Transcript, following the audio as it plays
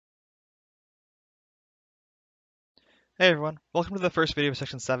Hey everyone, welcome to the first video of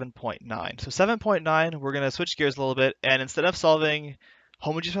section 7.9. So 7.9, we're going to switch gears a little bit, and instead of solving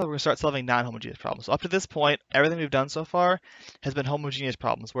homogeneous problems, we're going to start solving non-homogeneous problems. So up to this point, everything we've done so far has been homogeneous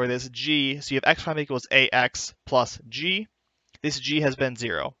problems, where there's g, so you have x prime equals ax plus g. This g has been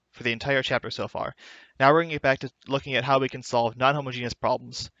 0 for the entire chapter so far. Now we're going to get back to looking at how we can solve non-homogeneous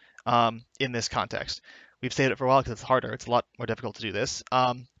problems in this context. We've saved it for a while because it's harder. It's a lot more difficult to do this.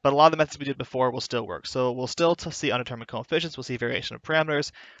 But a lot of the methods we did before will still work. So we'll still see undetermined coefficients. We'll see variation of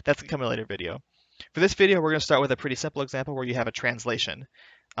parameters. That's going to come in a later video. For this video, we're going to start with a pretty simple example where you have a translation.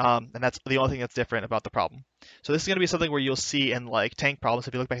 And that's the only thing that's different about the problem. So this is going to be something where you'll see in like tank problems.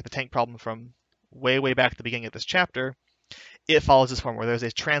 If you look back at the tank problem from way back at the beginning of this chapter, it follows this form where there's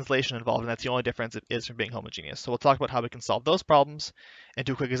a translation involved, and that's the only difference it is from being homogeneous. So we'll talk about how we can solve those problems and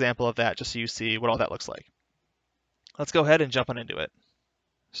do a quick example of that just so you see what all that looks like. Let's go ahead and jump on into it.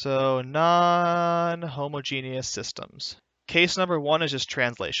 So non-homogeneous systems. Case number 1 is just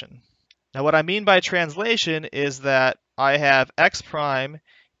translation. Now what I mean by translation is that I have x prime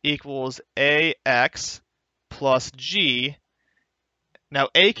equals ax plus g. Now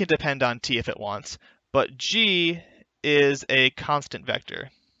a can depend on t if it wants, but g is a constant vector.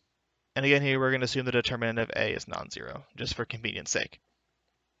 And again here we're going to assume the determinant of a is non-zero, just for convenience sake.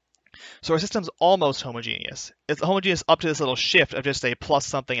 So our system's almost homogeneous. It's homogeneous up to this little shift of just a plus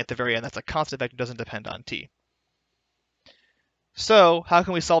something at the very end. That's a constant vector, doesn't depend on t. So how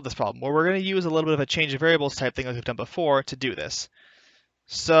can we solve this problem? Well, we're going to use a little bit of a change of variables type thing like we've done before to do this.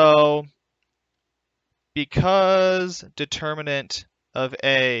 So because determinant of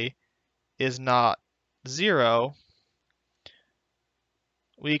a is not 0,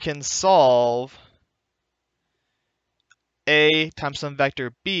 we can solve a times some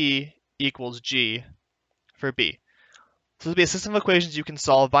vector b equals g for b. So this will be a system of equations you can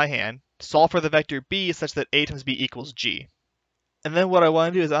solve by hand. Solve for the vector b such that a times b equals g. And then what I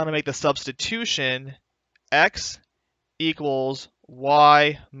want to do is I want to make the substitution x equals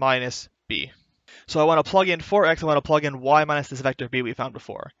y minus b. So I want to plug in for x, I want to plug in y minus this vector b we found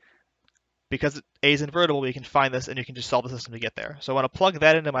before. Because a is invertible, we can find this and you can just solve the system to get there. So I want to plug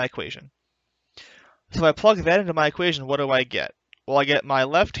that into my equation. So if I plug that into my equation, what do I get? Well, I get my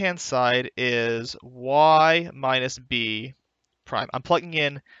left-hand side is y minus b prime. I'm plugging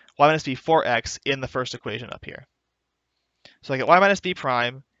in y minus b for x in the first equation up here. So I get y minus b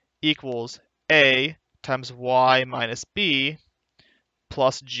prime equals a times y minus b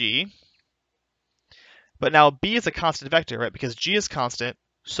plus g. But now b is a constant vector, right? Because g is constant,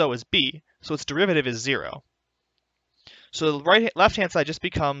 so is b. So its derivative is 0. So the left-hand side just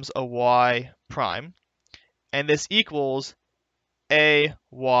becomes a y prime. And this equals a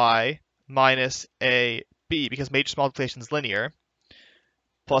y minus a b, because matrix multiplication is linear,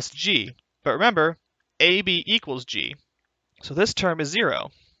 plus g. But remember, ab equals g. So this term is 0,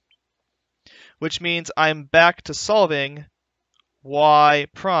 which means I'm back to solving y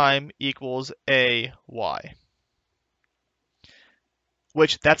prime equals a y,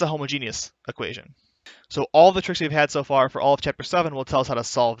 which that's a homogeneous equation. So all the tricks we've had so far for all of chapter 7 will tell us how to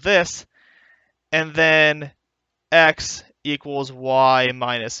solve this. And then x equals y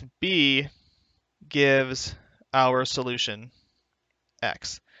minus b gives our solution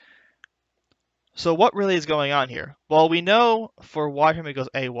x. So what really is going on here? Well, we know for y prime equals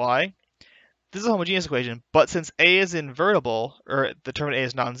ay, this is a homogeneous equation, but since a is invertible, or the determinant a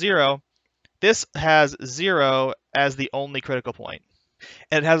is non-zero, this has 0 as the only critical point.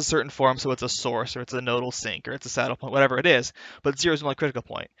 And it has a certain form, so it's a source, or it's a nodal sink, or it's a saddle point, whatever it is, but 0 is the only critical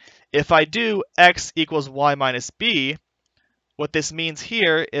point. If I do x equals y minus b, what this means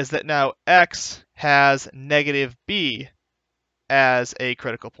here is that now x has negative b as a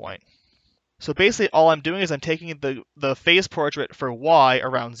critical point. So basically all I'm doing is I'm taking the phase portrait for y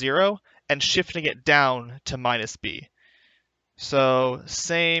around 0 and shifting it down to minus b. So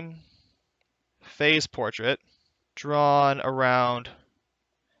same phase portrait drawn around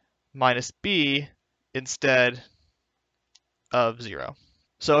minus b instead of 0.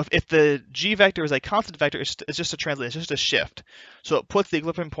 So if the g vector is a constant vector, it's just a translation, it's just a shift. So it puts the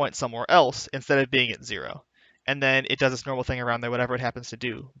equilibrium point somewhere else instead of being at 0. And then it does this normal thing around there, whatever it happens to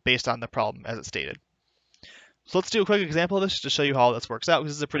do, based on the problem as it's stated. So let's do a quick example of this to show you how this works out,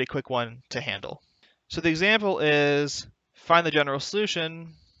 because this is a pretty quick one to handle. So the example is find the general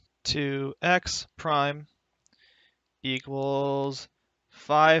solution to x prime equals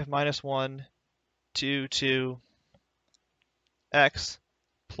 5 minus 1, 2 x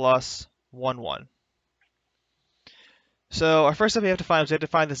plus 1, 1. So our first step we have to find is we have to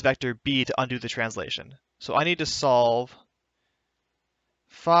find this vector b to undo the translation. So I need to solve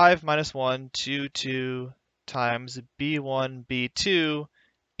 5 minus 1, 2 times b1, b2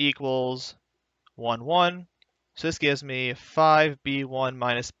 equals 1, 1. So this gives me 5b1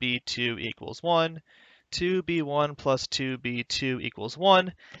 minus b2 equals 1. 2b1 plus 2b2 equals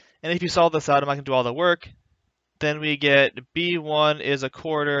 1. And if you solve this out, I'm not going to do all the work. Then we get b1 is a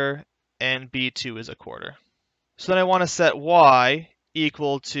quarter and b2 is a quarter. So then I want to set y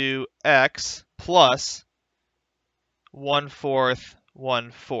equal to x plus 1/4,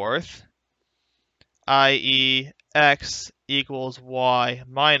 1/4, i.e. x equals y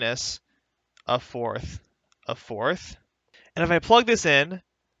minus 1/4, 1/4. And if I plug this in,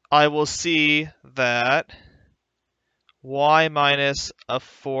 I will see that y minus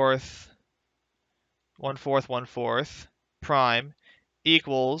 1/4, 1/4, 1/4 prime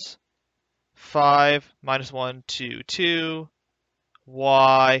equals 5 minus 1, 2, 2,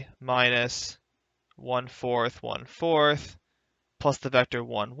 y minus 1/4, 1/4, plus the vector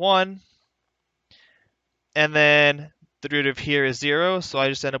 1, 1. And then the root of here is 0, so I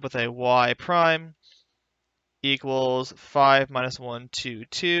just end up with a y prime equals 5 minus 1, 2,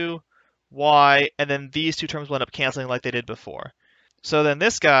 2, y, and then these two terms will end up canceling like they did before. So then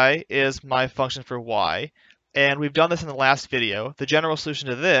this guy is my function for y, and we've done this in the last video. The general solution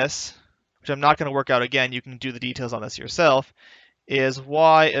to this, which I'm not going to work out again, you can do the details on this yourself, is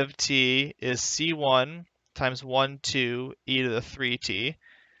y of t is c1 times 1, 2 e to the 3t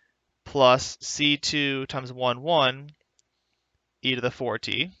plus c2 times 1, 1 e to the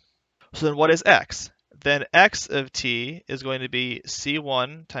 4t. So then what is x? Then x of t is going to be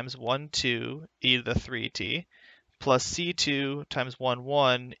c1 times 1, 2 e to the 3t plus c2 times 1,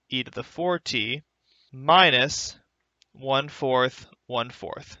 1 e to the 4t minus 1/4,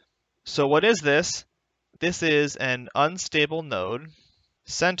 1/4. So what is this? This is an unstable node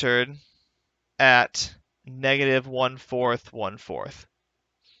centered at negative 1/4, 1/4.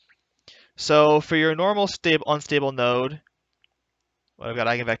 So for your normal unstable node, well, I've got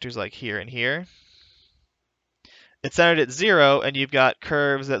eigenvectors like here and here. It's centered at 0, and you've got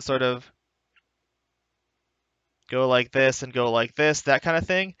curves that sort of go like this and go like this, that kind of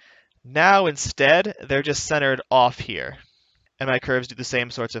thing. Now instead, they're just centered off here. And my curves do the same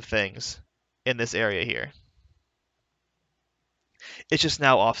sorts of things in this area here. It's just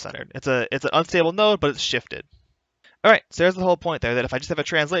now off-centered. It's an unstable node, but it's shifted. All right, so there's the whole point there, that if I just have a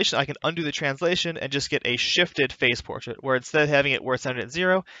translation, I can undo the translation and just get a shifted phase portrait, where instead of having it where it's centered at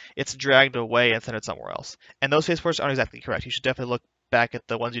 0, it's dragged away and centered somewhere else. And those phase portraits aren't exactly correct. You should definitely look back at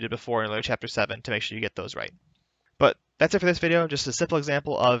the ones you did before in chapter 7 to make sure you get those right. But that's it for this video, just a simple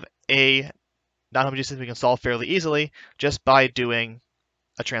example of a non-homogeneous system we can solve fairly easily just by doing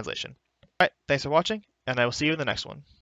a translation. All right, thanks for watching, and I will see you in the next one.